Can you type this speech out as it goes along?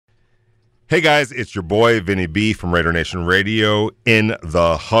Hey guys, it's your boy Vinny B from Raider Nation Radio in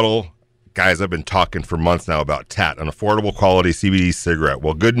the huddle. Guys, I've been talking for months now about TAT, an affordable quality CBD cigarette.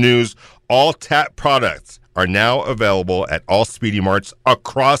 Well, good news, all TAT products are now available at all Speedy Marts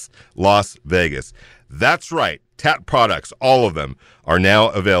across Las Vegas. That's right, TAT products, all of them, are now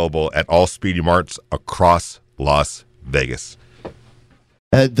available at all Speedy Marts across Las Vegas.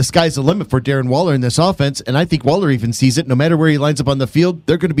 The sky's the limit for Darren Waller in this offense, and I think Waller even sees it. No matter where he lines up on the field,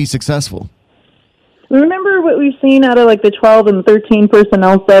 they're going to be successful. Remember what we've seen out of like the 12 and 13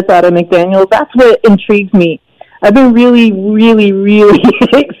 personnel sets out of McDaniels? That's what intrigues me. I've been really, really, really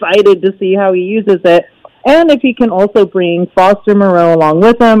excited to see how he uses it. And if he can also bring Foster Moreau along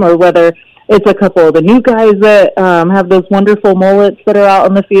with him, or whether it's a couple of the new guys that have those wonderful mullets that are out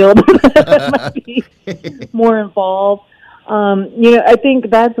on the field that might be more involved. I think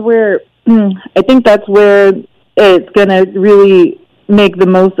that's where it's going to really make the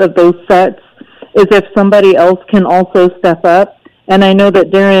most of those sets, is if somebody else can also step up. And I know that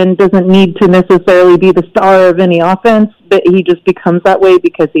Darren doesn't need to necessarily be the star of any offense, but he just becomes that way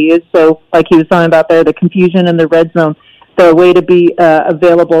because he is so, like he was talking about there, the confusion in the red zone, the way to be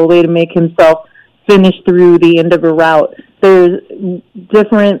available, a way to make himself finish through the end of a route. There's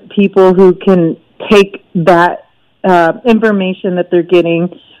different people who can take that information that they're getting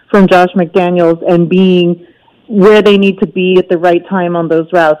from Josh McDaniels and being where they need to be at the right time on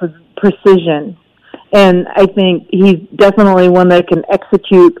those routes. It's precision. And I think he's definitely one that can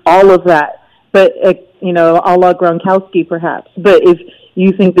execute all of that. But, a la Gronkowski perhaps. But if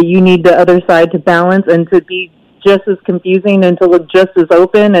you think that you need the other side to balance and to be just as confusing and to look just as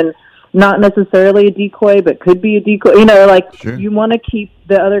open and not necessarily a decoy, but could be a decoy, sure. You want to keep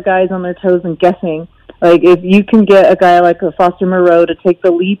the other guys on their toes and guessing. Like, if you can get a guy like a Foster Moreau to take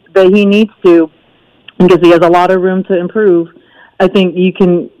the leap that he needs to, because he has a lot of room to improve, I think you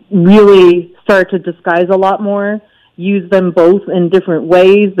can really start to disguise a lot more, use them both in different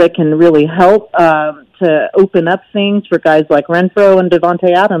ways that can really help to open up things for guys like Renfrow and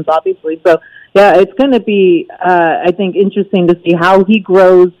Devontae Adams, obviously. So, yeah, it's going to be, I think, interesting to see how he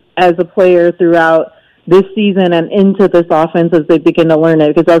grows as a player throughout this season and into this offense as they begin to learn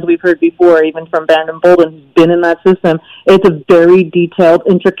it. Because as we've heard before, even from Brandon Bolden, who's been in that system, it's a very detailed,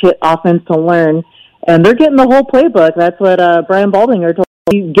 intricate offense to learn. And they're getting the whole playbook. That's what Brian Baldinger told me.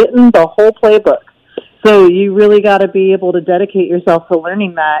 He's getting the whole playbook. So you really got to be able to dedicate yourself to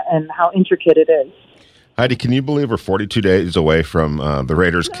learning that and how intricate it is. Heidi, can you believe we're 42 days away from the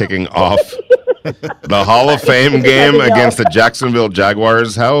Raiders kicking off the Hall of Fame game against the Jacksonville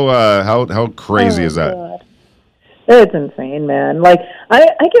Jaguars? How crazy is that? God. It's insane, man. Like, I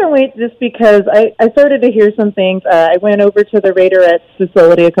can't wait just because I started to hear some things. I went over to the Raiderettes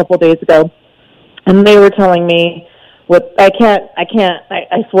facility a couple days ago, and they were telling me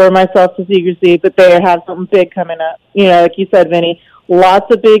I swear myself to secrecy, but they have something big coming up. Like you said, Vinny, lots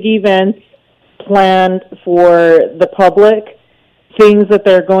of big events planned for the public, things that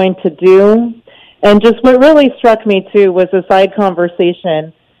they're going to do. And just what really struck me, too, was a side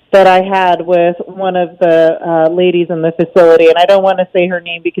conversation that I had with one of the ladies in the facility. And I don't want to say her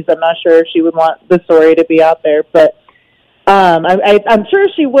name because I'm not sure if she would want the story to be out there. But I'm sure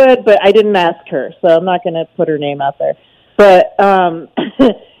she would, but I didn't ask her, so I'm not going to put her name out there. But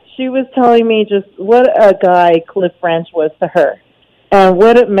she was telling me just what a guy Cliff Branch was to her and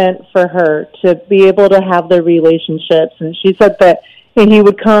what it meant for her to be able to have the relationships. And she said that he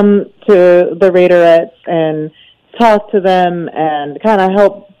would come to the Raiderettes and talk to them and kind of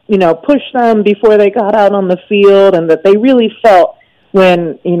help, push them before they got out on the field, and that they really felt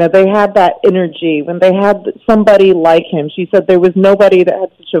when, they had that energy, when they had somebody like him. She said there was nobody that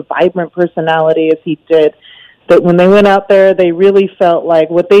had such a vibrant personality as he did, that when they went out there, they really felt like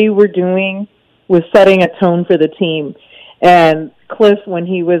what they were doing was setting a tone for the team. And Cliff, when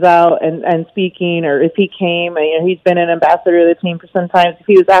he was out and speaking, or if he came, he's been an ambassador of the team for some time, if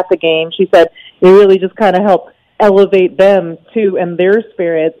he was at the game, she said it really just kind of helped elevate them, too, and their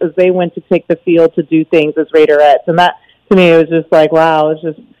spirits as they went to take the field to do things as Raiderettes. And that, to me, it was just like, wow, it's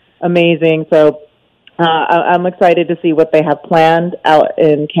just amazing. So I'm excited to see what they have planned out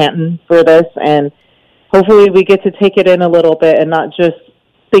in Canton for this, and hopefully we get to take it in a little bit and not just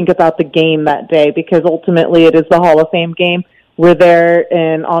think about the game that day, because ultimately it is the Hall of Fame game. We're there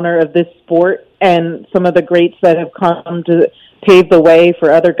in honor of this sport and some of the greats that have come to pave the way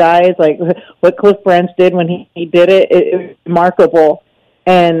for other guys. Like what Cliff Branch did when he did it, it was remarkable.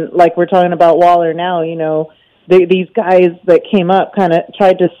 And like we're talking about Waller now, these guys that came up kind of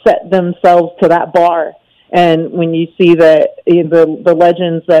tried to set themselves to that bar. And when you see that the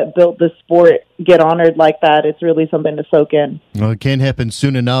legends that built this sport get honored like that, it's really something to soak in. Well, it can't happen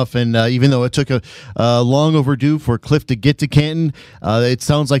soon enough. And even though it took a long overdue for Cliff to get to Canton, it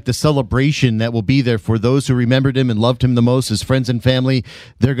sounds like the celebration that will be there for those who remembered him and loved him the most, his friends and family,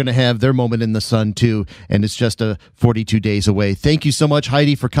 they're going to have their moment in the sun too. And it's just 42 days away. Thank you so much,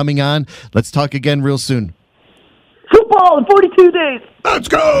 Heidi, for coming on. Let's talk again real soon. Football in 42 days. Let's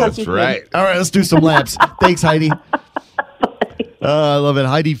go. That's right. All right, let's do some laps. Thanks, Heidi. I love it.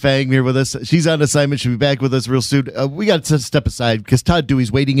 Heidi Fang here with us. She's on assignment. She'll be back with us real soon. We got to step aside because Todd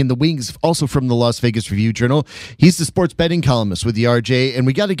Dewey's waiting in the wings, also from the Las Vegas Review-Journal. He's the sports betting columnist with the RJ, and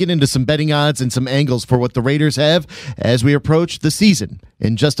we got to get into some betting odds and some angles for what the Raiders have as we approach the season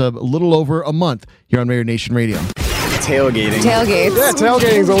in just a little over a month here on Raider Nation Radio. Tailgating. Tailgates. Yeah,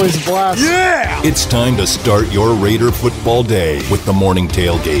 tailgating's always a blast. Yeah! It's time to start your Raider football day with the Morning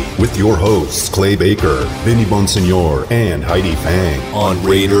Tailgate with your hosts, Clay Baker, Vinny Bonsignor, and Heidi Fang on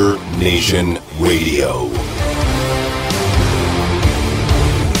Raider Nation Radio.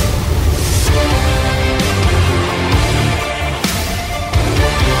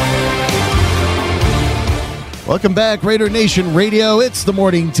 Welcome back, Raider Nation Radio. It's the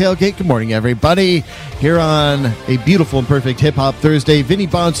Morning Tailgate. Good morning, everybody. Here on a beautiful and perfect hip-hop Thursday, Vinny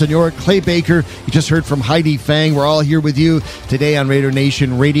Bonsignor, Clay Baker. You just heard from Heidi Fang. We're all here with you today on Raider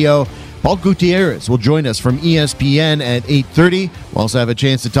Nation Radio. Paul Gutierrez will join us from ESPN at 8:30. We'll also have a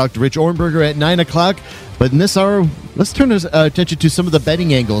chance to talk to Rich Ornberger at 9 o'clock. But in this hour, let's turn our attention to some of the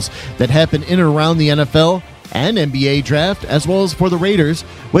betting angles that happen in and around the NFL and NBA draft, as well as for the Raiders,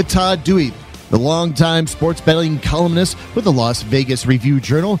 with Todd Dewey, the longtime sports betting columnist with the Las Vegas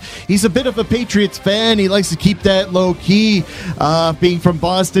Review-Journal. He's a bit of a Patriots fan. He likes to keep that low-key. Being from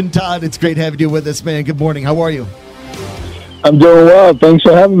Boston, Todd, it's great having you with us, man. Good morning. How are you? I'm doing well. Thanks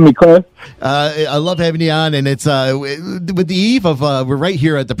for having me, Clay. I love having you on, and it's with the eve of we're right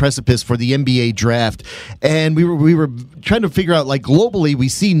here at the precipice for the NBA draft, and we were trying to figure out, like, globally we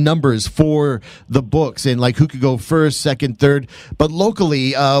see numbers for the books and like who could go first, second, third, but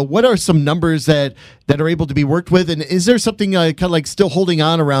locally, what are some numbers that are able to be worked with, and is there something kind of like still holding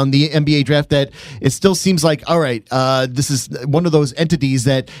on around the NBA draft that it still seems like, all right, this is one of those entities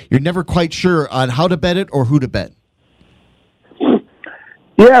that you're never quite sure on how to bet it or who to bet?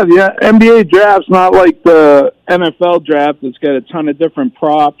 Yeah, the NBA draft's not like the NFL draft. It's got a ton of different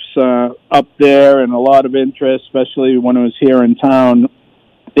props up there and a lot of interest, especially when it was here in town.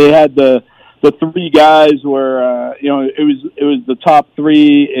 They had the three guys where it was the top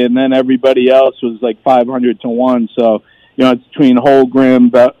three, and then everybody else was like 500 to 1. So it's between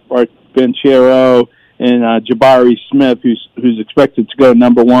Holmgren, Banchero, and Jabari Smith, who's expected to go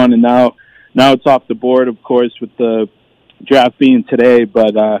number one, and now it's off the board, of course, with the draft being today,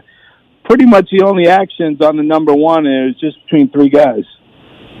 but pretty much the only actions on the number one is just between three guys.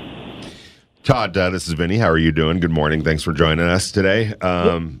 Todd, this is Vinny. How are you doing? Good morning. Thanks for joining us today.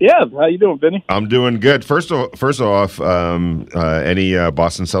 Yeah, how you doing, Vinny? I'm doing good. First off, any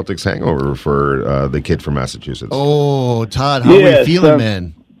Boston Celtics hangover for the kid from Massachusetts? Oh, Todd, how are you feeling,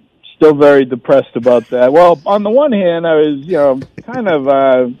 man? Still very depressed about that. Well, on the one hand, I was, it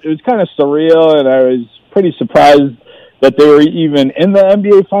was kind of surreal, and I was pretty surprised that they were even in the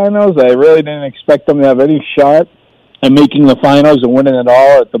NBA Finals. I really didn't expect them to have any shot at making the finals and winning it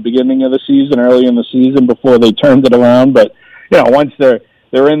all at the beginning of the season, early in the season, before they turned it around. But, once they're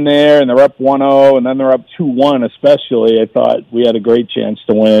in there and they're up 1-0 and then they're up 2-1 especially, I thought we had a great chance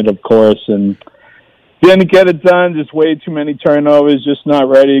to win it, of course. And didn't get it done, just way too many turnovers, just not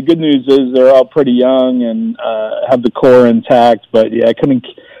ready. Good news is they're all pretty young and have the core intact. But, yeah, I couldn't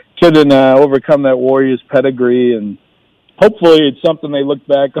overcome that Warriors pedigree, and hopefully it's something they look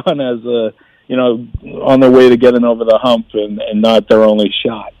back on as on their way to getting over the hump and not their only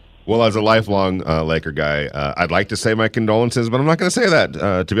shot. Well, as a lifelong Laker guy, I'd like to say my condolences, but I'm not going to say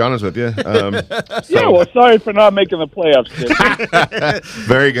that, to be honest with you. Yeah, well, sorry for not making the playoffs.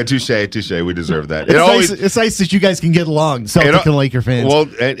 Very good. Touche. We deserve that. It's nice that you guys can get along, Celtic and Laker fans. Well,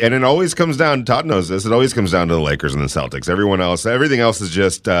 and it always comes down, Todd knows this, it always comes down to the Lakers and the Celtics. Everything else is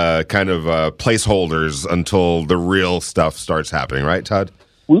just kind of placeholders until the real stuff starts happening, right, Todd?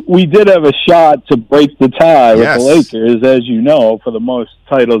 We did have a shot to break the tie with the Lakers, as you know, for the most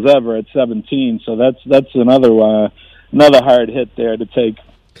titles ever at 17. So that's another hard hit there to take.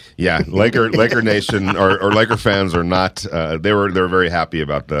 Yeah, Laker Nation or Laker fans are not. They were very happy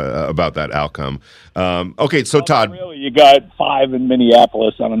about that outcome. Okay, so Todd, really, you got 5 in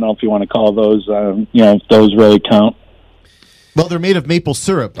Minneapolis. I don't know if you want to call those. If those really count. Well, they're made of maple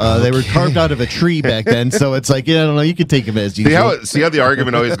syrup. They were carved out of a tree back then, so it's like, yeah, I don't know. You can take them as you see how the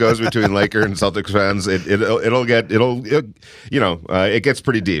argument always goes between Laker and Celtics fans. It gets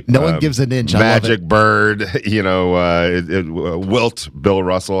pretty deep. No one gives an inch. Magic Bird, Wilt, Bill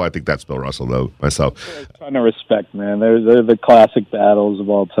Russell. I think that's Bill Russell though. Myself, a ton of respect, man. They're the classic battles of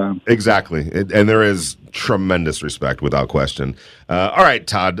all time. Exactly, and there is tremendous respect without question. All right,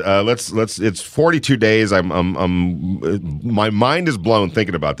 Todd. It's 42 days. My mind is blown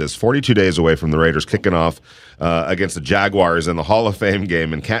thinking about this. 42 days away from the Raiders kicking off against the Jaguars in the Hall of Fame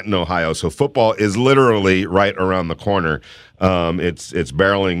game in Canton, Ohio. So football is literally right around the corner. It's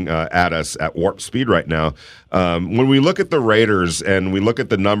barreling at us at warp speed right now. When we look at the Raiders and we look at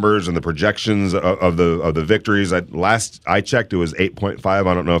the numbers and the projections of the victories, last I checked, it was 8.5.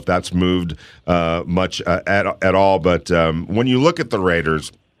 I don't know if that's moved much at all. But when you look at the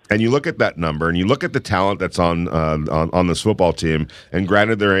Raiders and you look at that number and you look at the talent that's on this football team, and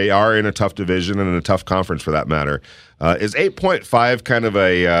granted they are in a tough division and in a tough conference for that matter, is 8.5 kind of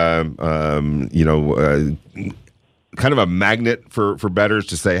kind of a magnet for bettors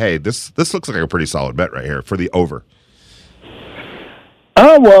to say, hey, this looks like a pretty solid bet right here for the over?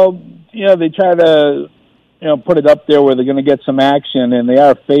 Oh, well, they try to, put it up there where they're going to get some action, and they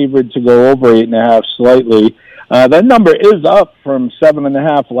are favored to go over 8.5 slightly. That number is up from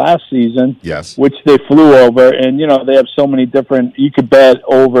 7.5 last season, yes, which they flew over. And, they have so many different, you could bet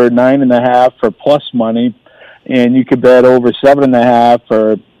over 9.5 for plus money, and you could bet over 7.5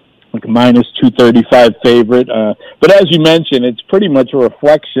 for like a minus 235 favorite. But as you mentioned, it's pretty much a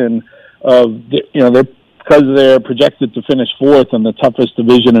reflection of, because they're projected to finish fourth in the toughest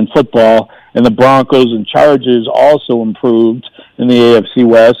division in football, and the Broncos and Chargers also improved in the AFC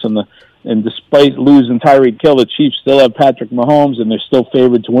West, and despite losing Tyreek Hill, the Chiefs still have Patrick Mahomes, and they're still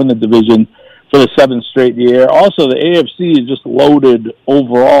favored to win the division for the 7th straight year. Also, the AFC is just loaded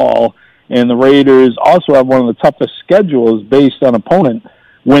overall, and the Raiders also have one of the toughest schedules based on opponent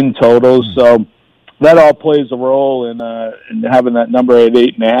win totals. So that all plays a role in having that number at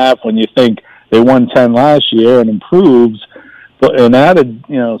 8.5 when you think they won 10 last year and improved, and added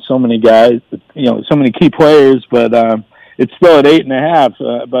so many guys, so many key players, but it's still at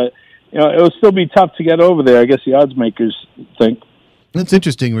 8.5. But it'll still be tough to get over there, I guess the odds makers think. That's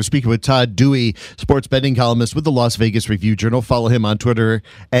interesting. We're speaking with Todd Dewey, sports betting columnist with the Las Vegas Review-Journal. Follow him on Twitter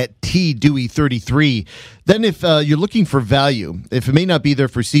at TDewey33. Then if you're looking for value, if it may not be there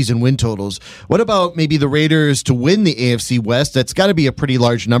for season win totals, what about maybe the Raiders to win the AFC West? That's got to be a pretty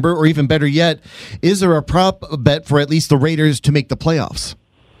large number. Or even better yet, is there a prop bet for at least the Raiders to make the playoffs?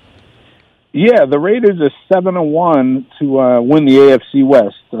 Yeah, the Raiders are 7-1 to win the AFC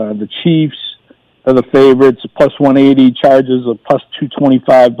West. The Chiefs are the favorites, plus 180. Chargers are plus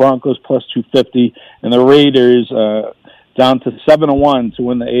 225. Broncos plus 250. And the Raiders down to 7-1 to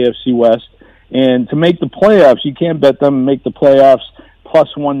win the AFC West. And to make the playoffs, you can't bet them make the playoffs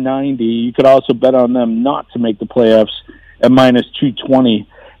plus 190. You could also bet on them not to make the playoffs at minus 220.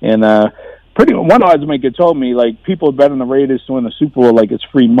 And one odds maker told me, like, people are betting the Raiders to win the Super Bowl like it's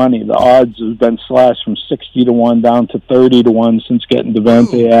free money. The odds have been slashed from 60-1 down to 30-1 since getting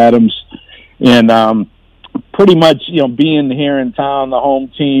Devontae Adams. And pretty much, being here in town, the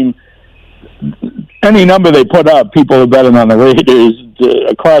home team, any number they put up, people are betting on the Raiders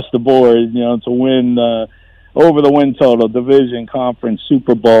across the board, to win over the win total, division, conference,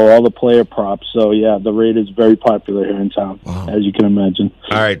 Super Bowl, all the player props. So, yeah, the Raiders very popular here in town, as you can imagine.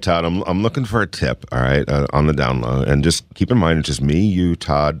 All right, Todd, I'm looking for a tip, all right, on the down low. And just keep in mind, it's just me, you,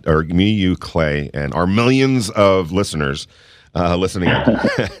 Todd, or me, you, Clay, and our millions of listeners listening in.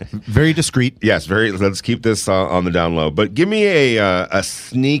 Very discreet. Yes, let's keep this on the down low. But give me a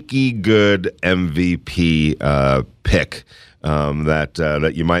sneaky good MVP pick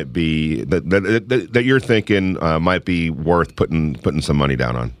that you might be that you're thinking might be worth putting some money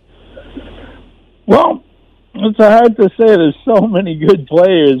down on. Well, it's hard to say. There's so many good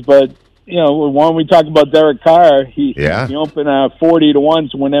players, but when we talk about Derek Carr, he opened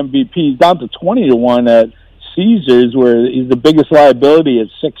 40-1 to win MVP. He's down to 20-1 at Caesars, where he's the biggest liability at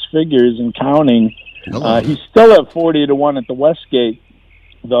 6 figures and counting. He's still at 40-1 at the Westgate,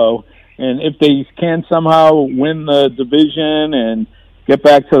 though. And if they can somehow win the division and get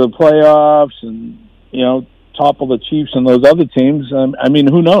back to the playoffs and, topple the Chiefs and those other teams,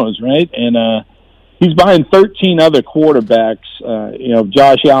 who knows, right? And he's behind 13 other quarterbacks.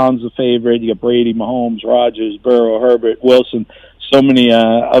 Josh Allen's the favorite. You got Brady, Mahomes, Rodgers, Burrow, Herbert, Wilson, so many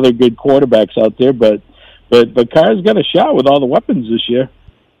other good quarterbacks out there. But Carr's got a shot with all the weapons this year.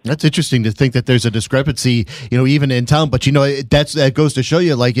 That's interesting to think that there's a discrepancy, even in town. But that goes to show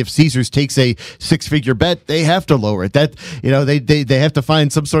you, like, if Caesars takes a 6-figure bet, they have to lower it. That they have to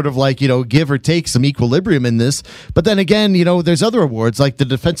find some sort of give or take some equilibrium in this. But then again, there's other awards like the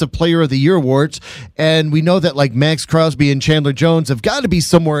Defensive Player of the Year awards, and we know that like Max Crosby and Chandler Jones have got to be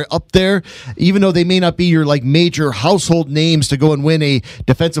somewhere up there, even though they may not be your like major household names to go and win a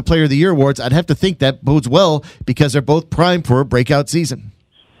Defensive Player of the Year awards. I'd have to think that bodes well because they're both primed for a breakout season.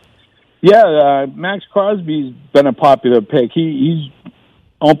 Yeah, Max Crosby's been a popular pick. He's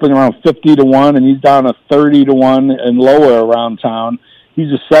open around 50-1, and he's down to 30-1 and lower around town. He's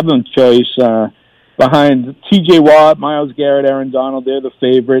a 7th choice behind T.J. Watt, Myles Garrett, Aaron Donald. They're the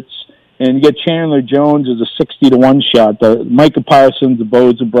favorites. And you get Chandler Jones as a 60-1 shot. The Micah Parsons, the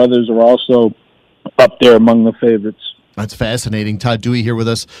Boza brothers are also up there among the favorites. That's fascinating. Todd Dewey here with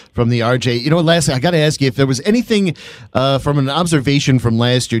us from the RJ. Lastly, I got to ask you if there was anything from an observation from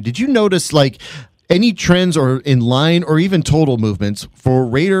last year. Did you notice any trends or in line or even total movements for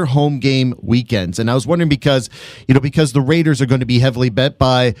Raider home game weekends? And I was wondering because the Raiders are going to be heavily bet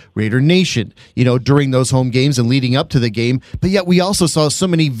by Raider Nation, during those home games and leading up to the game. But yet we also saw so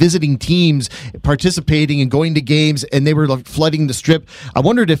many visiting teams participating and going to games, and they were flooding the Strip. I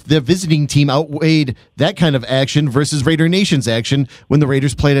wondered if the visiting team outweighed that kind of action versus Raider Nation's action when the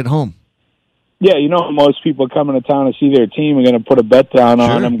Raiders played at home. Yeah, most people coming to town to see their team are going to put a bet down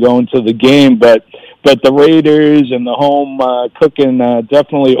on them going to the game, but the Raiders and the home cooking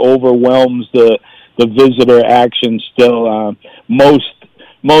definitely overwhelms the visitor action still.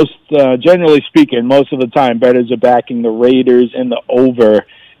 Generally speaking, most of the time, bettors are backing the Raiders in the over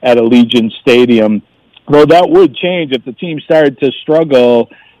at Allegiant Stadium. Though that would change if the team started to struggle.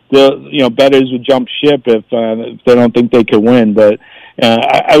 Bettors would jump ship if they don't think they could win. But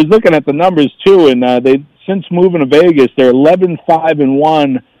I was looking at the numbers too, and they since moving to Vegas, they're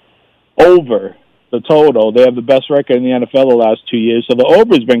 11-5-1 over the total. They have the best record in the NFL the last 2 years, so the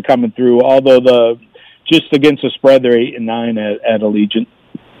over's been coming through. Although just against the spread, they're 8-9 at Allegiant.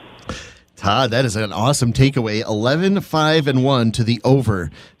 Todd, that is an awesome takeaway. 11-5-1 to the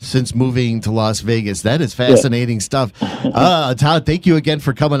over since moving to Las Vegas. That is fascinating stuff. Todd, thank you again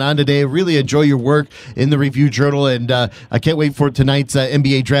for coming on today. Really enjoy your work in the Review Journal, and I can't wait for tonight's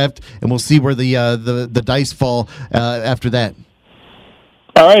NBA draft, and we'll see where the dice fall after that.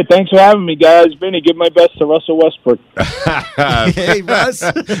 All right, thanks for having me, guys. Vinny, give my best to Russell Westbrook. Hey, Russ.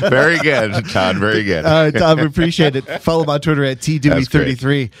 Very good, Todd. Very good. Todd, we appreciate it. Follow him on Twitter at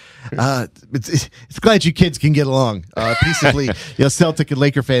TDewey33. It's glad you kids can get along peaceably. Celtic and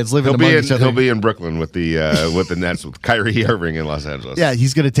Laker fans living among each other. He'll be in Brooklyn with the Nets with Kyrie Irving in Los Angeles. Yeah,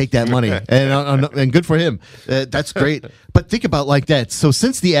 he's going to take that money, and good for him. That's great. But think about like that. So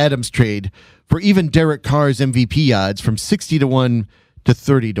since the Adams trade, for even Derek Carr's MVP odds from 60-1 to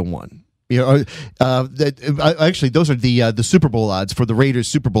 30-1. Actually, those are the Super Bowl odds for the Raiders.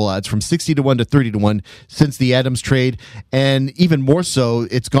 Super Bowl odds from 60-1 to 30-1 since the Adams trade, and even more so,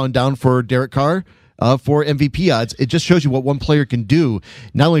 it's gone down for Derek Carr. For MVP odds. It just shows you what one player can do,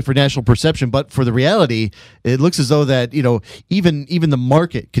 not only for national perception, but for the reality. It looks as though that, even the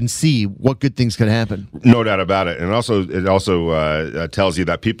market can see what good things can happen. No doubt about it. And it also tells you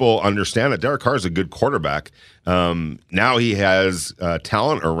that people understand that Derek Carr is a good quarterback. Now he has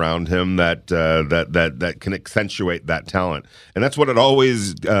talent around him that can accentuate that talent. And that's what it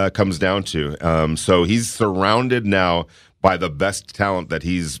always comes down to. So he's surrounded now by the best talent that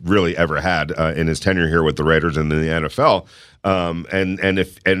he's really ever had in his tenure here with the Raiders and in the NFL. And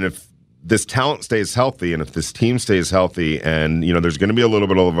if this talent stays healthy, and if this team stays healthy, and there's going to be a little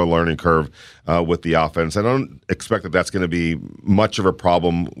bit of a learning curve with the offense, I don't expect that that's going to be much of a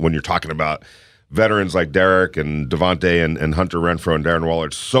problem when you're talking about veterans like Derek and Devontae and Hunter Renfrow and Darren Waller.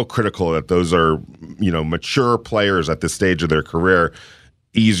 It's so critical that those are mature players at this stage of their career,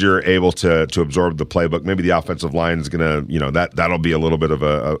 easier able to absorb the playbook. Maybe the offensive line is going to, that'll be a little bit of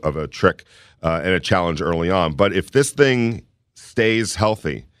a trick and a challenge early on. But if this thing stays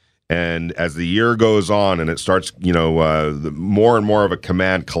healthy, and as the year goes on and it starts, more and more of a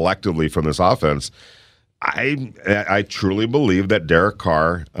command collectively from this offense, I truly believe that Derek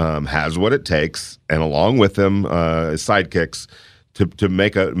Carr has what it takes, and along with him, his sidekicks, to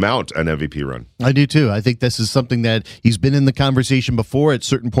mount an MVP run. I do too. I think this is something that he's been in the conversation before at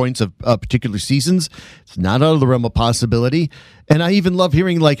certain points of particular seasons. It's not out of the realm of possibility. And I even love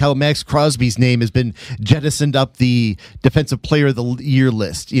hearing how Max Crosby's name has been jettisoned up the Defensive Player of the Year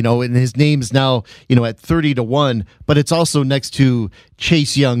list, and his name's now, at 30-1, but it's also next to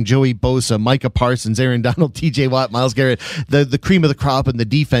Chase Young, Joey Bosa, Micah Parsons, Aaron Donald, TJ Watt, Myles Garrett, the cream of the crop in the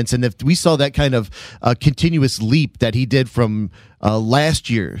defense. And if we saw that kind of continuous leap that he did from last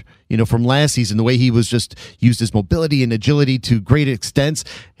year, from last season, the way he was just used his mobility and agility to great extents.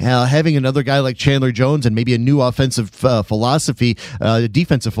 Having another guy like Chandler Jones and maybe a new offensive philosophy,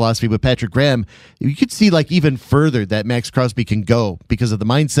 defensive philosophy with Patrick Graham, you could see like even further that Max Crosby can go because of the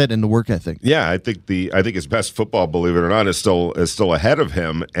mindset and the work ethic. Yeah, I think his best football, believe it or not, is still ahead of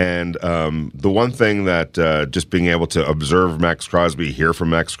him. And the one thing that just being able to observe Max Crosby, hear from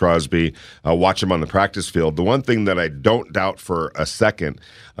Max Crosby, watch him on the practice field, the one thing that I don't doubt for a second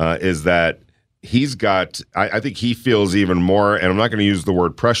is that he's got, I think he feels even more, and I'm not going to use the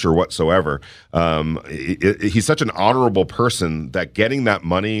word pressure whatsoever. He's such an honorable person that getting that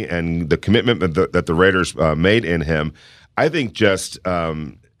money and the commitment that the Raiders made in him, I think just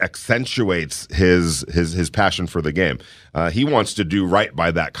accentuates his passion for the game. He wants to do right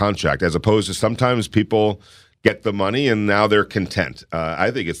by that contract, as opposed to sometimes people get the money and now they're content.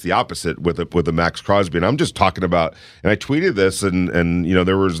 I think it's the opposite with the Max Crosby, and I'm just talking about. And I tweeted this, and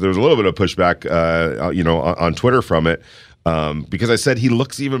there was a little bit of pushback, on Twitter from it, because I said he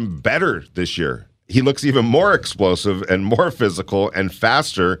looks even better this year. He looks even more explosive and more physical and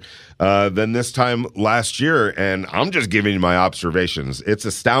faster than this time last year. And I'm just giving you my observations. It's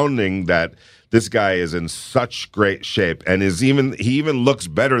astounding that this guy is in such great shape and he even looks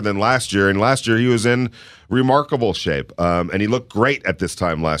better than last year. And last year he was in remarkable shape. And he looked great at this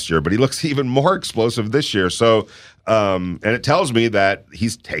time last year, but he looks even more explosive this year. So, and it tells me that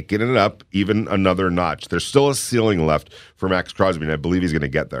he's taking it up even another notch. There's still a ceiling left for Max Crosby, and I believe he's going to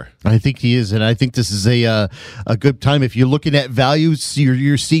get there. I think he is, and I think this is a good time. If you're looking at values,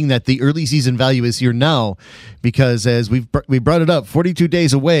 you're seeing that the early season value is here now, because as we brought it up, 42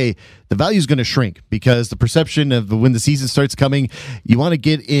 days away, the value is going to shrink because the perception of when the season starts coming, you want to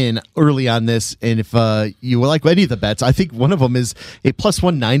get in early on this. And if you like any of the bets, I think one of them is a plus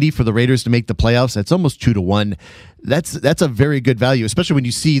 190 for the Raiders to make the playoffs. That's almost 2-1. That's a very good value, especially when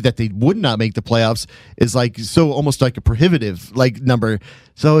you see that they would not make the playoffs is like so almost like a prohibitive number.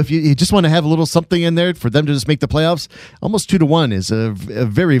 So if you just want to have a little something in there for them to just make the playoffs, almost 2-1 is a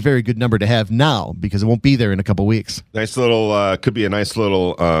very, very good number to have now because it won't be there in a couple weeks. Nice little, could be a nice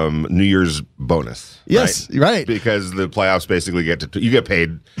little New Year's bonus. Yes, right. Because the playoffs basically you get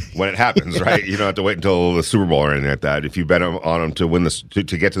paid when it happens, right? You don't have to wait until the Super Bowl or anything like that. If you bet on them to win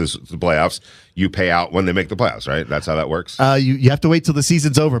to get to the playoffs, you pay out when they make the playoffs, right? That's how that works. You have to wait till the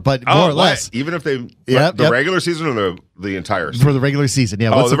season's over, but more or less, even if they regular season or the entire season? For the regular season,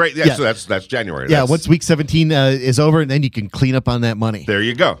 yeah. So that's January. Yeah, once week 17 is over, and then you can clean up on that money. There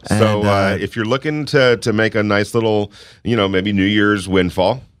you go. So if you're looking to make a nice little, maybe New Year's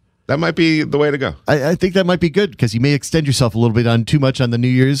windfall, that might be the way to go. I think that might be good because you may extend yourself a little bit on too much on the New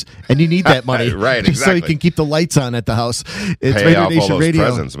Year's, and you need that money, right? Just exactly. So you can keep the lights on at the house. It's Pay Raider off Nation all those Radio.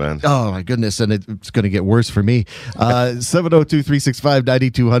 presents, man. Oh my goodness, and it's going to get worse for me.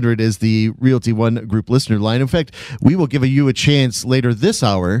 702-365-9200 is the Realty One Group listener line. In fact, we will give you a chance later this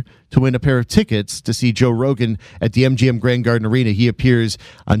hour to win a pair of tickets to see Joe Rogan at the MGM Grand Garden Arena. He appears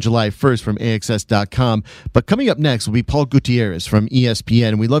on July 1st from AXS.com. But coming up next will be Paul Gutierrez from ESPN.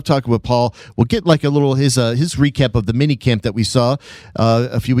 And we love talking with Paul. We'll get like a little his recap of the mini camp that we saw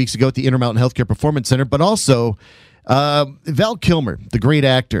a few weeks ago at the Intermountain Healthcare Performance Center, but also Val Kilmer, the great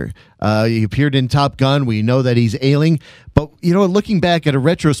actor. He appeared in Top Gun. We know that he's ailing. But, looking back at a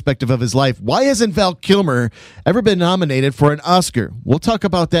retrospective of his life, why hasn't Val Kilmer ever been nominated for an Oscar? We'll talk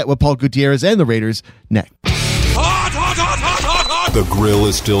about that with Paul Gutierrez and the Raiders next. The grill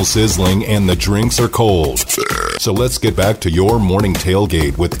is still sizzling and the drinks are cold. So let's get back to your morning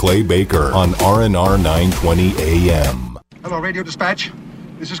tailgate with Clay Baker on RNR 920 AM. Hello, Radio Dispatch.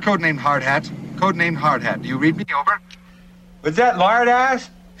 This is codenamed Hard Hat. Codenamed Hard Hat. Do you read me? Over. Was that lard ass?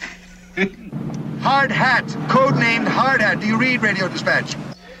 Hard Hat. Codenamed Hard Hat. Do you read, Radio Dispatch?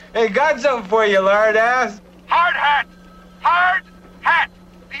 Hey, got something for you, lard ass. Hard Hat. Hard Hat.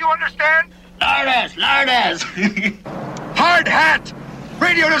 Do you understand? Lard ass. Lard ass. Hard Hat.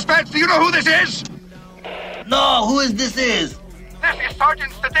 Radio Dispatch. Do you know who this is? No, who is this is? This is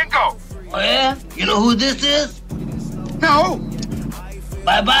Sergeant Stadinko. Oh, yeah? You know who this is? No.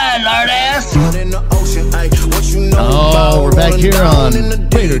 Bye-bye, lard ass. Oh, we're back here on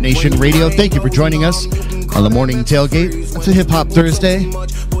Raider Nation Radio. Thank you for joining us on the morning tailgate. It's a Hip Hop Thursday.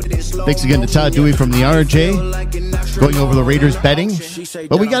 Thanks again to Todd Dewey from the RJ going over the Raiders betting.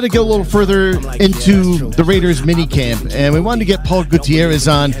 But we got to get a little further into the Raiders minicamp, and we wanted to get Paul Gutierrez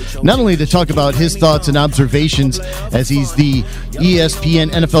on, not only to talk about his thoughts and observations, as he's the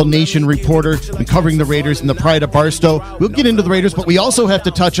ESPN NFL Nation reporter and covering the Raiders in the Pride of Barstow. We'll get into the Raiders, but we also have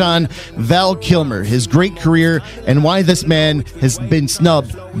to touch on Val Kilmer, his great career, and why this man has been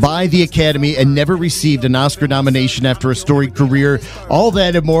snubbed by the Academy and never received an Oscar nomination after a storied career. All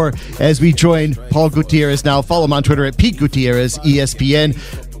that and more as we join Paul Gutierrez now. Follow him on Twitter at Pete Gutierrez, ESPN.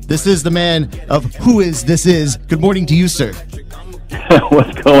 This is the man of Who Is This Is. Good morning to you, sir.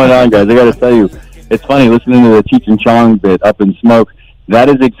 What's going on, guys? I got to tell you, it's funny listening to the Cheech and Chong bit, Up in Smoke. That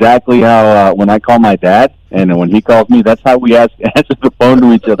is exactly how, when I call my dad, and when he calls me, that's how we answer the phone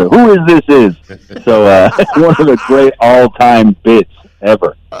to each other. Who is this? So, one of the great all-time bits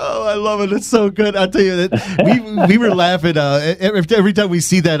ever. Oh, I love it. It's so good. I'll tell you that we were laughing every time we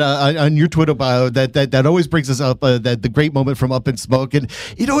see that on your Twitter bio. That always brings us up that the great moment from Up in Smoke. And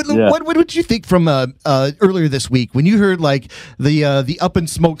you know what did you think from earlier this week when you heard like the Up in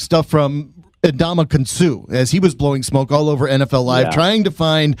Smoke stuff from Adama Kansu, as he was blowing smoke all over NFL Live, trying to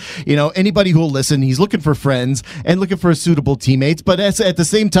find, anybody who will listen. He's looking for friends and looking for suitable teammates. But at the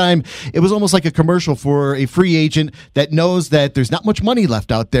same time, it was almost like a commercial for a free agent that knows that there's not much money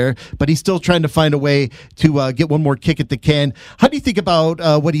left out there, but he's still trying to find a way to get one more kick at the can. How do you think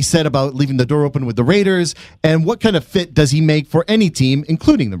about what he said about leaving the door open with the Raiders, and what kind of fit does he make for any team,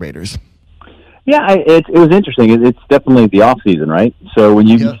 including the Raiders? Yeah, it was interesting. It's definitely the off season, right? So when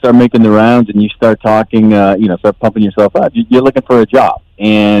you start making the rounds and you start talking, start pumping yourself up, you're looking for a job.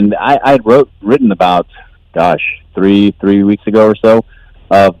 And I had written about, 3 weeks ago or so,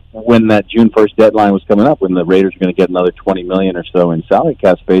 when that June 1st deadline was coming up, when the Raiders were going to get another $20 million or so in salary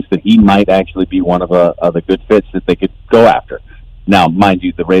cap space, that he might actually be one of the good fits that they could go after. Now, mind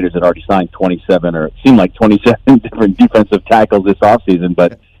you, the Raiders had already signed 27 different defensive tackles this offseason,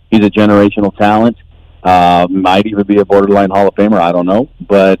 but he's a generational talent. Might even be a borderline Hall of Famer. I don't know,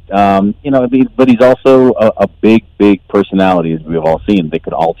 but but he's also a big personality, as we've all seen. They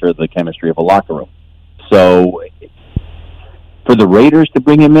could alter the chemistry of a locker room. So, for the Raiders to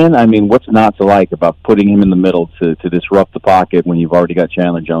bring him in, I mean, what's not to like about putting him in the middle to disrupt the pocket when you've already got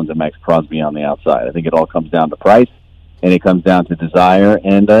Chandler Jones and Max Crosby on the outside? I think it all comes down to price, and it comes down to desire.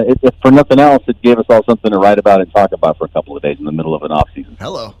 And if for nothing else, it gave us all something to write about and talk about for a couple of days in the middle of an off season.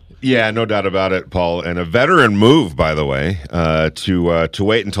 Hello. Yeah, no doubt about it, Paul. And a veteran move, by the way, to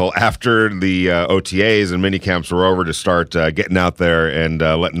wait until after the OTAs and minicamps were over to start getting out there and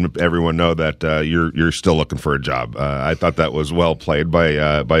letting everyone know that you're still looking for a job. I thought that was well played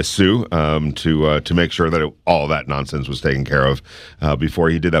by Sue to make sure that all of that nonsense was taken care of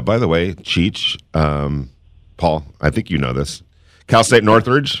before he did that. By the way, Cheech, Paul, I think you know this. Cal State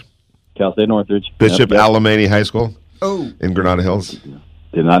Northridge. Bishop Alemany High School. Oh, in Granada Hills.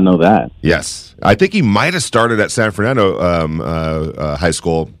 Did not know that. Yes. I think he might have started at San Fernando High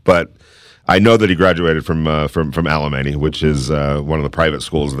School, but I know that he graduated from Alemany, which is one of the private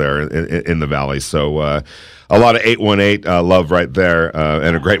schools there in the Valley. So a lot of 818 love right there,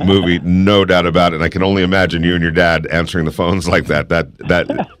 and a great movie, no doubt about it. And I can only imagine you and your dad answering the phones like that.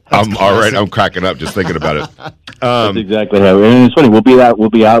 I'm all right. I'm cracking up just thinking about it. That's exactly how. And it's funny. We'll be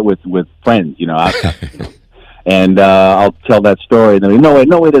out with friends, and I'll tell that story. And then,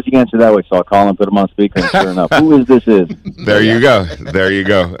 no way does he answer that way. So I'll call him, put him on speaker, and sure enough, who is this? There you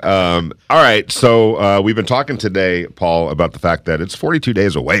go. All right. So we've been talking today, Paul, about the fact that it's 42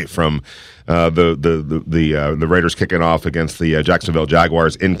 days away from the Raiders kicking off against the Jacksonville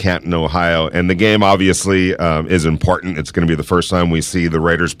Jaguars in Canton, Ohio. And the game obviously is important. It's going to be the first time we see the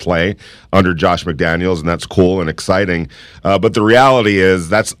Raiders play under Josh McDaniels, and that's cool and exciting. But the reality is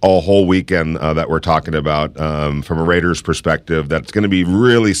that's a whole weekend that we're talking about from a Raiders perspective. That's going to be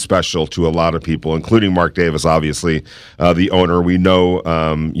really special to a lot of people, including Mark Davis, obviously, the owner. We know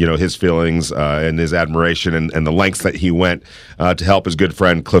his feelings and his admiration and the lengths that he went to help his good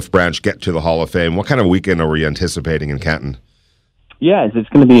friend Cliff Branch get to the Hall of Fame. What kind of weekend are we anticipating in Canton? Yeah, it's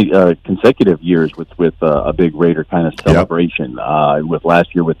going to be consecutive years with a big Raider kind of celebration. Yep. With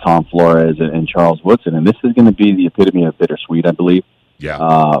last year with Tom Flores and Charles Woodson, and this is going to be the epitome of bittersweet, I believe.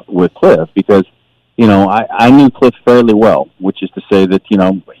 Yeah. With Cliff, because I knew Cliff fairly well, which is to say that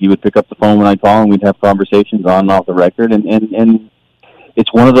he would pick up the phone when I call, and we'd have conversations on and off the record, and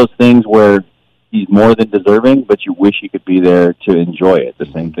it's one of those things where he's more than deserving, but you wish he could be there to enjoy it. The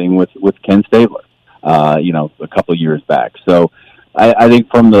same thing with Ken Stabler, a couple of years back. So I think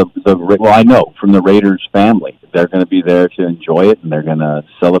from I know from the Raiders family, they're going to be there to enjoy it, and they're going to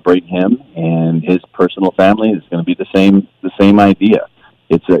celebrate him and his personal family. It's going to be the same idea.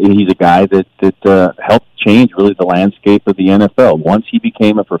 He's a guy that helped changed really the landscape of the NFL. Once he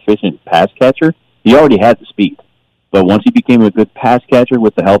became a proficient pass catcher, he already had the speed. But once he became a good pass catcher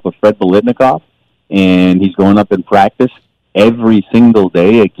with the help of Fred Biletnikoff, and he's going up in practice every single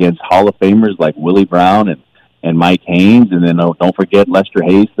day against Hall of Famers like Willie Brown and Mike Haynes, and then don't forget Lester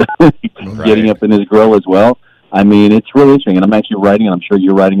Hayes getting up in his grill as well. I mean, it's really interesting, and I'm actually writing, and I'm sure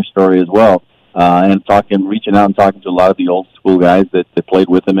you're writing a story as well, and reaching out and talking to a lot of the old school guys that played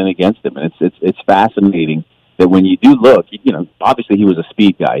with him and against him, and it's fascinating that when you do look, obviously he was a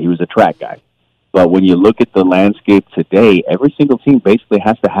speed guy, he was a track guy. But when you look at the landscape today, every single team basically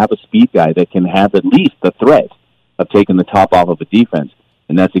has to have a speed guy that can have at least the threat of taking the top off of a defense.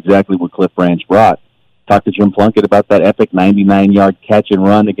 And that's exactly what Cliff Branch brought. Talked to Jim Plunkett about that epic 99-yard catch and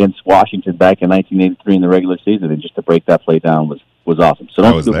run against Washington back in 1983 in the regular season. And just to break that play down was awesome. So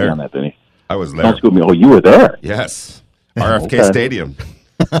don't scoop me on that, Vinny. I was there. Don't scoop me. Oh, you were there? Yes. RFK Stadium.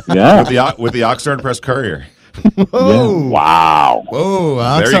 Yeah. with the Oxnard Press Courier. Whoa. Yeah. Wow. Whoa.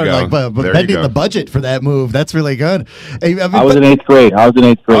 There you Oxnard, go. bending the budget for that move. That's really good. Hey, I was in eighth grade.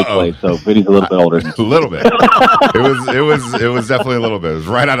 Clay, so Vinny's a little bit older. A little bit. It was definitely a little bit. It was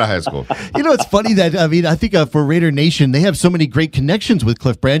right out of high school. It's funny that, I think for Raider Nation, they have so many great connections with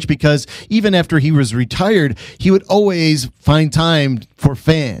Cliff Branch because even after he was retired, he would always find time for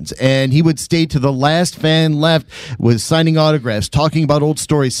fans. And he would stay to the last fan left with signing autographs, talking about old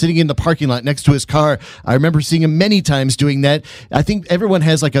stories, sitting in the parking lot next to his car. I remember seeing him many times doing that. I think everyone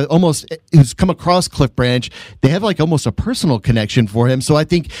has who's come across Cliff Branch, they have almost a personal connection for him. So I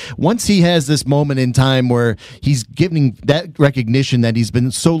think once he has this moment in time where he's giving that recognition that he's been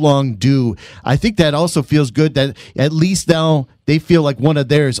so long due, I think that also feels good that at least now they feel like one of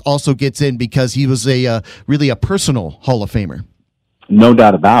theirs also gets in because he was really a personal Hall of Famer. No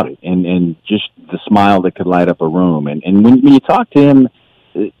doubt about it. And just the smile that could light up a room. And when you talk to him,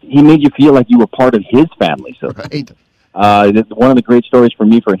 he made you feel like you were part of his family. So, right. One of the great stories for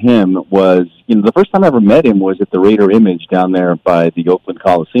him was, the first time I ever met him was at the Raider Image down there by the Oakland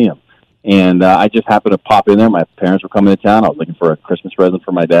Coliseum. And I just happened to pop in there. My parents were coming to town. I was looking for a Christmas present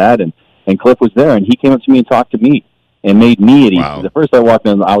for my dad, and Cliff was there, and he came up to me and talked to me and made me at ease. Wow. The first I walked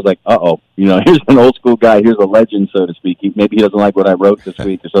in, I was like, uh-oh, here's an old school guy. Here's a legend, so to speak. Maybe he doesn't like what I wrote this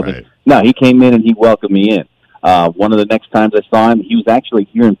week or something. Right. No, he came in and he welcomed me in. One of the next times I saw him, he was actually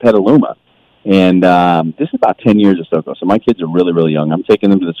here in Petaluma. And this is about 10 years or so ago. So my kids are really, really young. I'm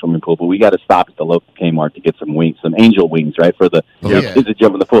taking them to the swimming pool, but we got to stop at the local Kmart to get some wings, some angel wings, right, for the kids that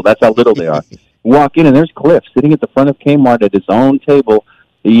jump in the pool. That's how little they are. Walk in, and there's Cliff sitting at the front of Kmart at his own table.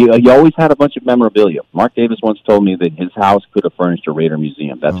 He always had a bunch of memorabilia. Mark Davis once told me that his house could have furnished a Raider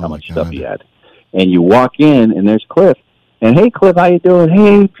museum. That's how much stuff he had. And you walk in, and there's Cliff. And, hey, Cliff, how you doing?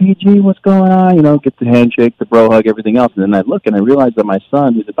 Hey, PG, what's going on? Get the handshake, the bro hug, everything else. And then I look, and I realize that my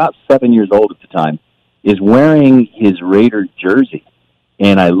son, who's about 7 years old at the time, is wearing his Raider jersey.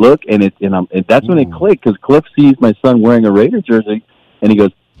 And I look, and that's when it clicked, because Cliff sees my son wearing a Raider jersey, and he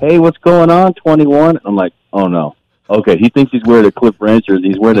goes, hey, what's going on, 21? I'm like, oh, no. Okay, he thinks he's wearing a Cliff Branch jersey.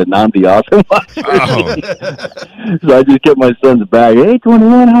 He's wearing a Nnamdi Asomugha. So I just kept my son's bag. Hey,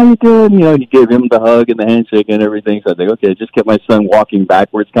 21, how you doing? He gave him the hug and the handshake and everything. So I think, okay, just kept my son walking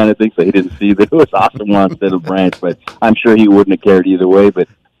backwards kind of thing, so he didn't see that it was Asomugha instead of Branch. But I'm sure he wouldn't have cared either way. But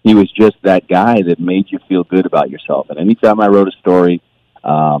he was just that guy that made you feel good about yourself. And anytime I wrote a story,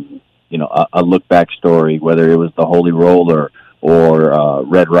 a look-back story, whether it was the Holy Roller or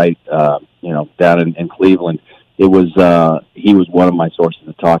Red Right, down in Cleveland, he was one of my sources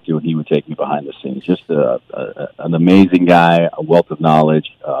to talk to, and he would take me behind the scenes. Just an amazing guy, a wealth of knowledge.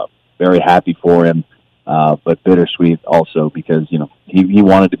 Very happy for him, but bittersweet also because he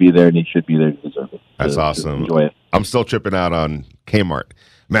wanted to be there and he should be there to deserve it. That's awesome. Enjoy it. I'm still tripping out on Kmart.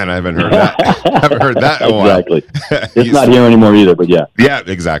 Man, I haven't heard that. I haven't heard that in a while. Exactly. It's not here anymore either, but yeah. Yeah,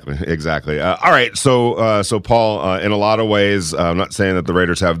 exactly. All right, so Paul, in a lot of ways, I'm not saying that the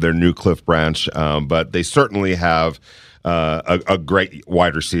Raiders have their new Cliff Branch, but they certainly have a great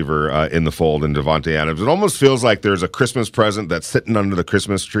wide receiver in the fold in Davante Adams. It almost feels like there's a Christmas present that's sitting under the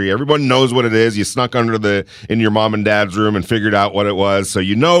Christmas tree. Everyone knows what it is. You snuck in your mom and dad's room and figured out what it was. So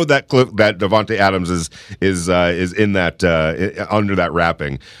you know that Davante Adams is in that under that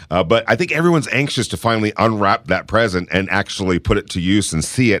wrapping. But I think everyone's anxious to finally unwrap that present and actually put it to use and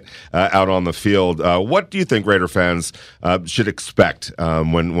see it out on the field. What do you think Raider fans should expect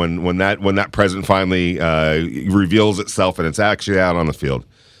when that present finally reveals itself and it's actually out on the field?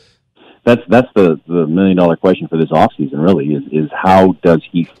 That's the $1 million question for this offseason, really, is how does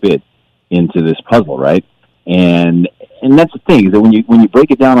he fit into this puzzle, right? And that's the thing, is that when you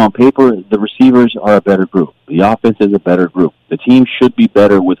break it down on paper, the receivers are a better group. The offense is a better group. The team should be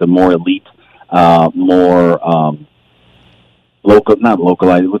better with a more elite more not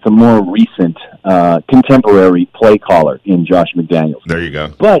localized, with a more recent contemporary play caller in Josh McDaniels. There you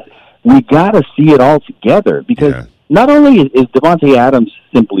go. But we got to see it all together because not only is Davante Adams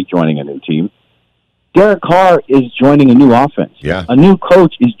simply joining a new team, Derek Carr is joining a new offense. Yeah. A new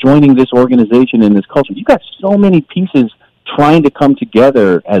coach is joining this organization and this culture. You got so many pieces trying to come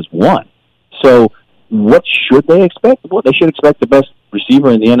together as one. So what should they expect? Well, they should expect the best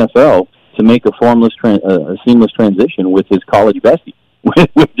receiver in the NFL to make a seamless transition with his college bestie,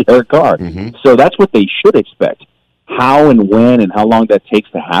 with Derek Carr. Mm-hmm. So that's what they should expect. How and when and how long that takes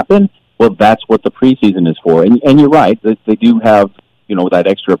to happen, well, that's what the preseason is for. And you're right, they do have, that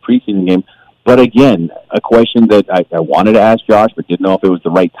extra preseason game. But again, a question that I wanted to ask Josh, but didn't know if it was the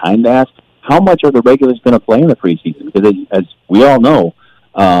right time to ask, how much are the regulars going to play in the preseason? Because as we all know,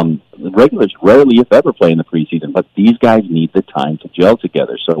 the regulars rarely, if ever, play in the preseason, but these guys need the time to gel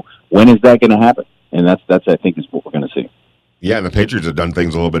together. So when is that going to happen? And that's I think, is what we're going to see. Yeah, and the Patriots have done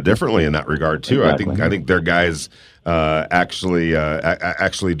things a little bit differently in that regard too. Exactly. I think their guys actually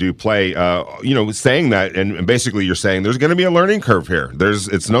do play. Saying that, and basically you're saying there's going to be a learning curve here.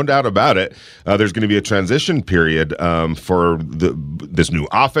 It's no doubt about it. There's going to be a transition period for this new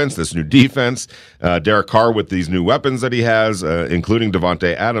offense, this new defense. Derek Carr with these new weapons that he has, including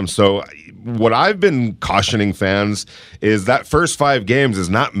Davante Adams. So what I've been cautioning fans is that first 5 games is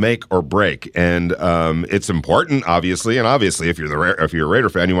not make or break, and it's important, obviously. And obviously, if you're a Raider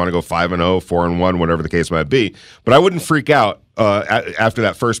fan, you want to go 5-0, 4-1, whatever the case might be. But I wouldn't freak out after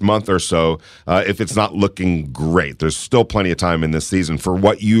that first month or so if it's not looking great. There's still plenty of time in this season for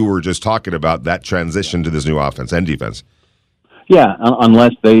what you were just talking about, that transition to this new offense and defense. Yeah,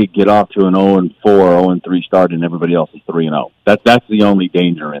 unless they get off to an 0-4, 0-3 start and everybody else is 3-0. That's the only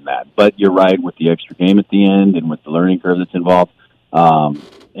danger in that. But you're right, with the extra game at the end and with the learning curve that's involved,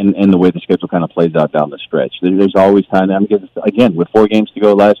 and the way the schedule kind of plays out down the stretch. There's always time. Because, again, with 4 games to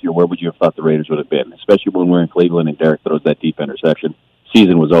go last year, where would you have thought the Raiders would have been? Especially when we're in Cleveland and Derek throws that deep interception.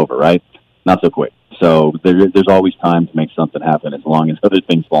 Season was over, right? Not so quick. So there's always time to make something happen as long as other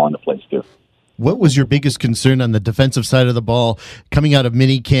things fall into place, too. What was your biggest concern on the defensive side of the ball coming out of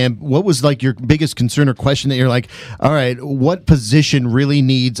minicamp? What was your biggest concern or question that you're like, all right, what position really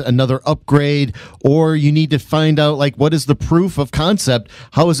needs another upgrade? Or you need to find out what is the proof of concept?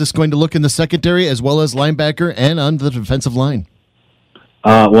 How is this going to look in the secondary as well as linebacker and on the defensive line?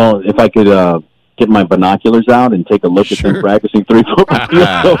 Well, if I could get my binoculars out and take a look at them practicing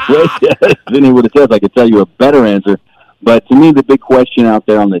 3-4 field, then he would have said I could tell you a better answer. But to me, the big question out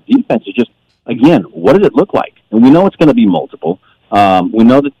there on the defense is just, again, what does it look like? And we know it's going to be multiple. We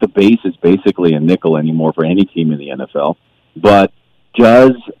know that the base is basically a nickel anymore for any team in the NFL. But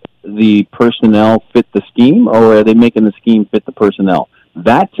does the personnel fit the scheme, or are they making the scheme fit the personnel?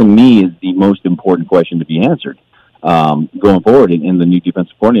 That, to me, is the most important question to be answered going forward in the new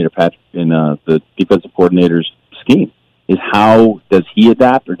defensive coordinator, Patrick, in the defensive coordinator's scheme, is how does he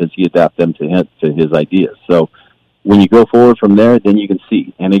adapt, or does he adapt them to his ideas? So when you go forward from there, then you can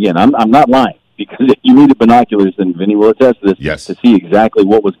see. And again, I'm not lying, because if you needed binoculars, then Vinny will attest to this, to see exactly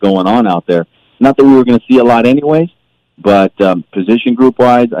what was going on out there. Not that we were going to see a lot anyways, but position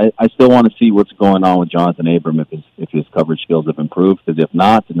group-wise, I still want to see what's going on with Jonathan Abram if his coverage skills have improved, because if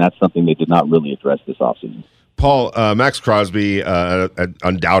not, then that's something they did not really address this offseason. Paul, Max Crosby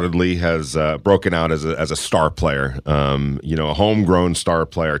undoubtedly has broken out as a star player, a homegrown star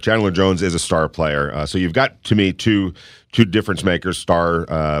player. Chandler Jones is a star player. So you've got, to me, two difference makers, star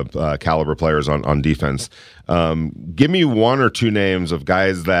caliber players on defense. Give me 1 or 2 names of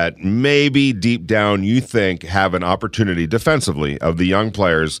guys that maybe deep down you think have an opportunity defensively of the young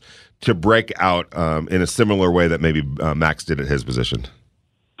players to break out in a similar way that maybe Max did at his position.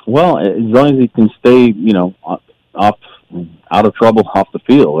 Well, as long as he can stay, out of trouble off the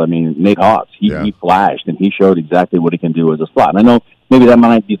field. I mean, Nate Hobbs, he flashed, and he showed exactly what he can do as a slot. And I know maybe that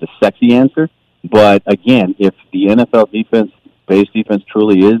might be the sexy answer, but again, if the NFL base defense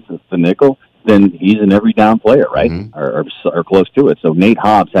truly is the nickel, then he's an every down player, right? Mm-hmm. Or close to it. So Nate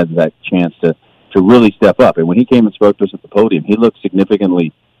Hobbs has that chance to really step up. And when he came and spoke to us at the podium, he looked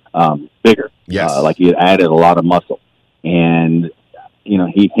significantly bigger. Yes. Like he had added a lot of muscle. And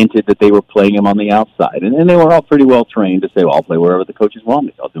he hinted that they were playing him on the outside. And they were all pretty well trained to say, well, I'll play wherever the coaches want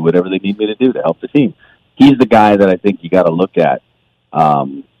me. I'll do whatever they need me to do to help the team. He's the guy that I think you got to look at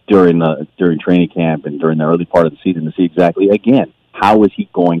during training camp and during the early part of the season to see exactly, again, how is he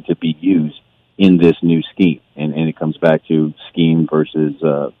going to be used in this new scheme? And it comes back to scheme versus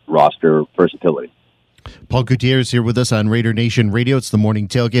roster versatility. Paul Gutierrez here with us on Raider Nation Radio. It's the Morning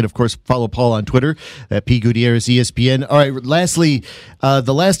Tailgate. Of course, follow Paul on Twitter at P. Gutierrez ESPN. All right, lastly,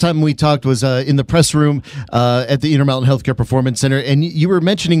 the last time we talked was in the press room at the Intermountain Healthcare Performance Center, and you were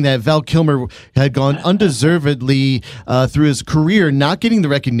mentioning that Val Kilmer had gone undeservedly through his career, not getting the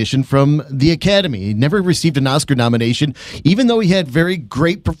recognition from the Academy. He never received an Oscar nomination, even though he had very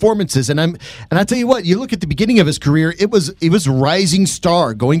great performances. And I tell you what, you look at the beginning of his career, it was rising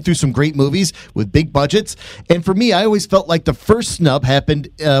star, going through some great movies with big budgets. And for me, I always felt like the first snub happened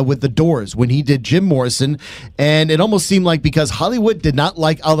with The Doors when he did Jim Morrison, and it almost seemed like because Hollywood did not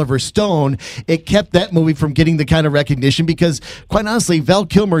like Oliver Stone, it kept that movie from getting the kind of recognition because, quite honestly, Val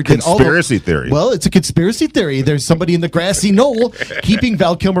Kilmer did conspiracy theory. Well, it's a conspiracy theory. There's somebody in the grassy knoll keeping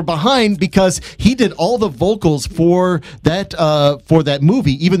Val Kilmer behind because he did all the vocals for that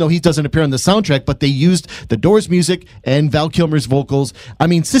movie, even though he doesn't appear on the soundtrack, but they used The Doors music and Val Kilmer's vocals. I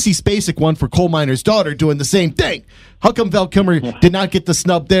mean, Sissy Spacek won for Coal Miner's Daughter doing the same thing. How come Val Kilmer did not get the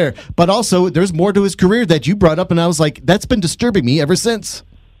snub there? But also, there's more to his career that you brought up, and I was like, that's been disturbing me ever since.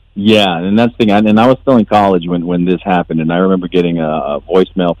 Yeah, and that's the thing. And I was still in college when this happened, and I remember getting a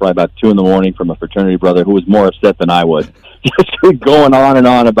voicemail probably about 2 a.m. from a fraternity brother who was more upset than I was, just going on and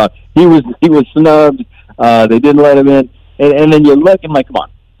on about he was snubbed, they didn't let him in, and then you're looking like, come on,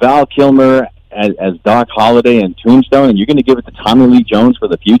 Val Kilmer as Doc Holliday and Tombstone, and you're going to give it to Tommy Lee Jones for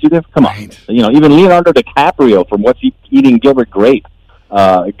The Fugitive? Come on. Right. You know, even Leonardo DiCaprio from What's Eating Gilbert Grape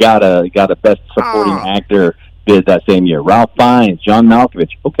got a Best Supporting Actor bid that same year. Ralph Fiennes, John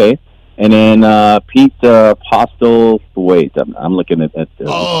Malkovich, okay. And then Pete Postle, wait, I'm looking at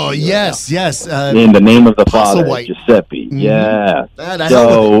yes. In the Name of the Father, Giuseppe. Mm-hmm. Yeah.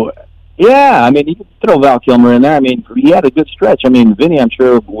 Yeah, I mean, you can throw Val Kilmer in there. I mean, he had a good stretch. I mean, Vinny, I'm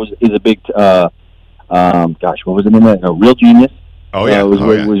sure, is a big, what was the name of that? Real Genius. Oh, yeah. Was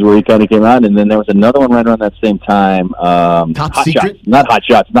where he kind of came out. And then there was another one right around that same time. Top Secret? Shots. Not Hot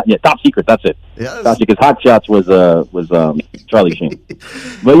Shots. Not yet. Top Secret, that's it. Yes. Because Hot Shots was Charlie Sheen.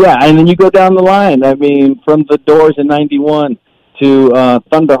 But, yeah, and then you go down the line. I mean, from The Doors in 91 to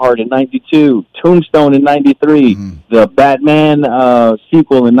Thunderheart in 92, Tombstone in 93, the Batman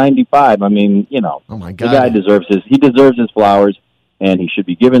sequel in 95. I mean, you know, oh my God, the guy deserves his flowers, and he should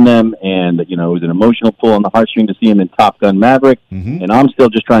be given them. And, you know, it was an emotional pull on the heartstring to see him in Top Gun Maverick. Mm-hmm. And I'm still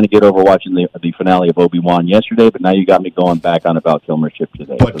just trying to get over watching the finale of Obi-Wan yesterday, but now you got me going back on a Val Kilmer ship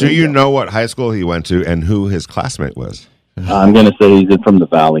today. But do you know what high school he went to and who his classmate was? I'm going to say he's from the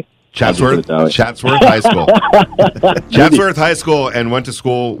Valley. Chatsworth High School. Chatsworth High School, and went to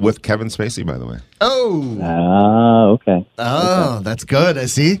school with Kevin Spacey, by the way. Okay. That's good. I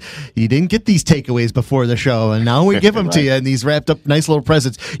see. You didn't get these takeaways before the show, and now we give them to you in these wrapped up nice little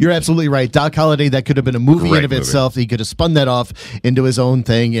presents. You're absolutely right. Doc Holliday, that could have been a movie in of itself. He could have spun that off into his own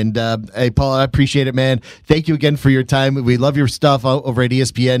thing. And hey, Paul, I appreciate it, man. Thank you again for your time. We love your stuff over at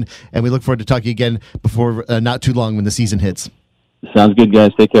ESPN, and we look forward to talking again before not too long when the season hits. Sounds good,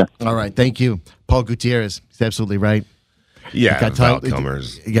 guys. Take care. All right. Thank you. Paul Gutierrez. He's absolutely right. Yeah, Val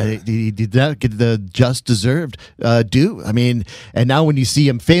Kilmer's. He did not get the just deserved due. I mean, and now when you see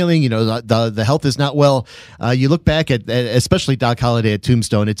him failing, you know, the health is not well. You look back at especially Doc Holliday at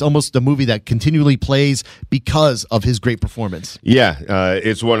Tombstone. It's almost a movie that continually plays because of his great performance. Yeah,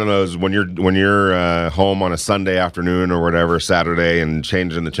 it's one of those when you're home on a Sunday afternoon or whatever, Saturday, and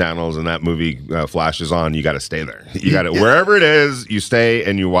changing the channels, and that movie flashes on. You got to stay there. You got to wherever it is, you stay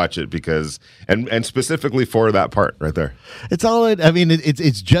and you watch it because and specifically for that part right there. It's all. I mean,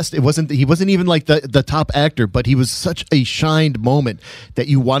 it's just. It wasn't. He wasn't even like the top actor, but he was such a shined moment that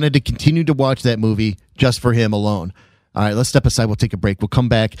you wanted to continue to watch that movie just for him alone. All right, let's step aside. We'll take a break. We'll come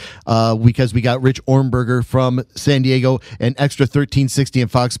back because we got Rich Ornberger from San Diego and Extra 1360 and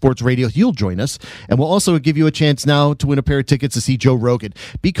Fox Sports Radio. He'll join us. And we'll also give you a chance now to win a pair of tickets to see Joe Rogan.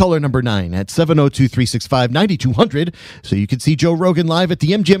 Be caller number 9 at 702-365-9200 so you can see Joe Rogan live at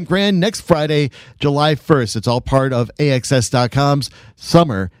the MGM Grand next Friday, July 1st. It's all part of AXS.com's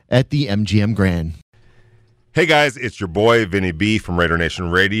Summer at the MGM Grand. Hey, guys, it's your boy, Vinny B from Raider Nation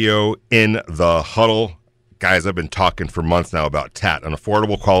Radio in the huddle. Guys, I've been talking for months now about TAT, an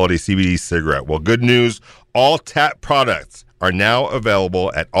affordable quality CBD cigarette. Well, good news, all TAT products are now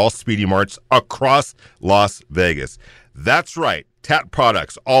available at all Speedy Marts across Las Vegas. That's right, TAT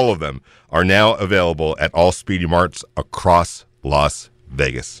products, all of them, are now available at all Speedy Marts across Las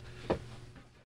Vegas.